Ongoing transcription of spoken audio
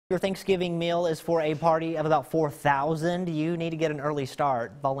Your Thanksgiving meal is for a party of about 4,000. You need to get an early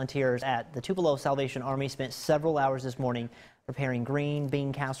start. Volunteers at the Tupelo Salvation Army spent several hours this morning preparing green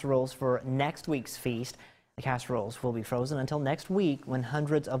bean casseroles for next week's feast. The casseroles will be frozen until next week, when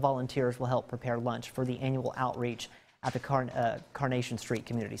hundreds of volunteers will help prepare lunch for the annual outreach at the Carnation Street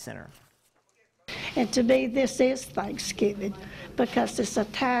Community Center. And to me, this is Thanksgiving, because it's a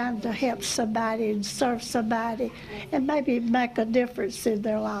time to help somebody and serve somebody and maybe make a difference in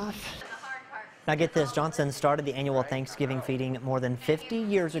their life. Now get this, Johnson started the annual Thanksgiving feeding more than 50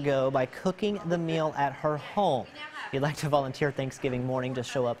 years ago by cooking the meal at her home. If you'd like to volunteer Thanksgiving morning,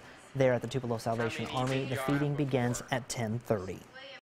 just show up there at the Tupelo Salvation Army. The feeding begins at 10:30.